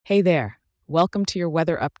Hey there. Welcome to your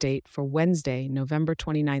weather update for Wednesday, November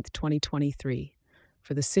 29th, 2023,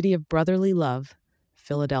 for the city of brotherly love,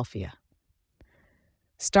 Philadelphia.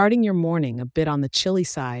 Starting your morning a bit on the chilly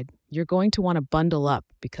side, you're going to want to bundle up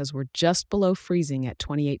because we're just below freezing at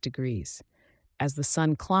 28 degrees. As the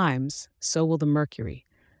sun climbs, so will the mercury,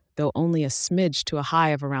 though only a smidge to a high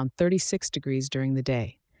of around 36 degrees during the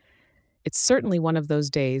day. It's certainly one of those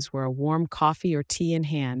days where a warm coffee or tea in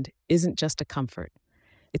hand isn't just a comfort,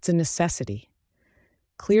 it's a necessity.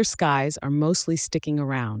 Clear skies are mostly sticking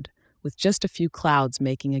around, with just a few clouds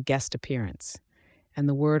making a guest appearance. And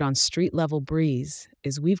the word on street level breeze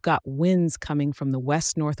is we've got winds coming from the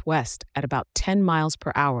west northwest at about 10 miles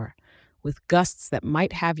per hour, with gusts that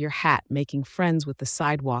might have your hat making friends with the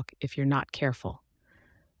sidewalk if you're not careful.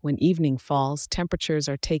 When evening falls, temperatures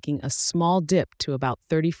are taking a small dip to about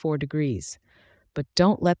 34 degrees. But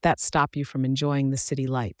don't let that stop you from enjoying the city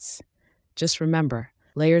lights. Just remember,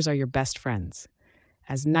 layers are your best friends.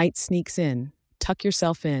 As night sneaks in, tuck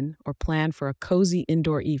yourself in or plan for a cozy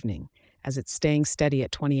indoor evening as it's staying steady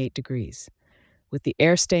at 28 degrees. With the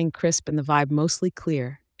air staying crisp and the vibe mostly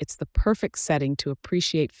clear, it's the perfect setting to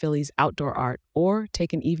appreciate Philly's outdoor art or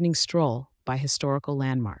take an evening stroll by historical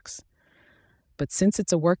landmarks. But since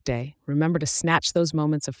it's a workday, remember to snatch those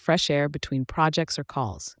moments of fresh air between projects or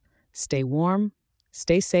calls. Stay warm,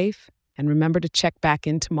 stay safe, and remember to check back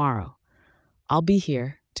in tomorrow. I'll be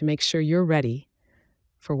here to make sure you're ready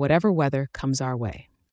for whatever weather comes our way.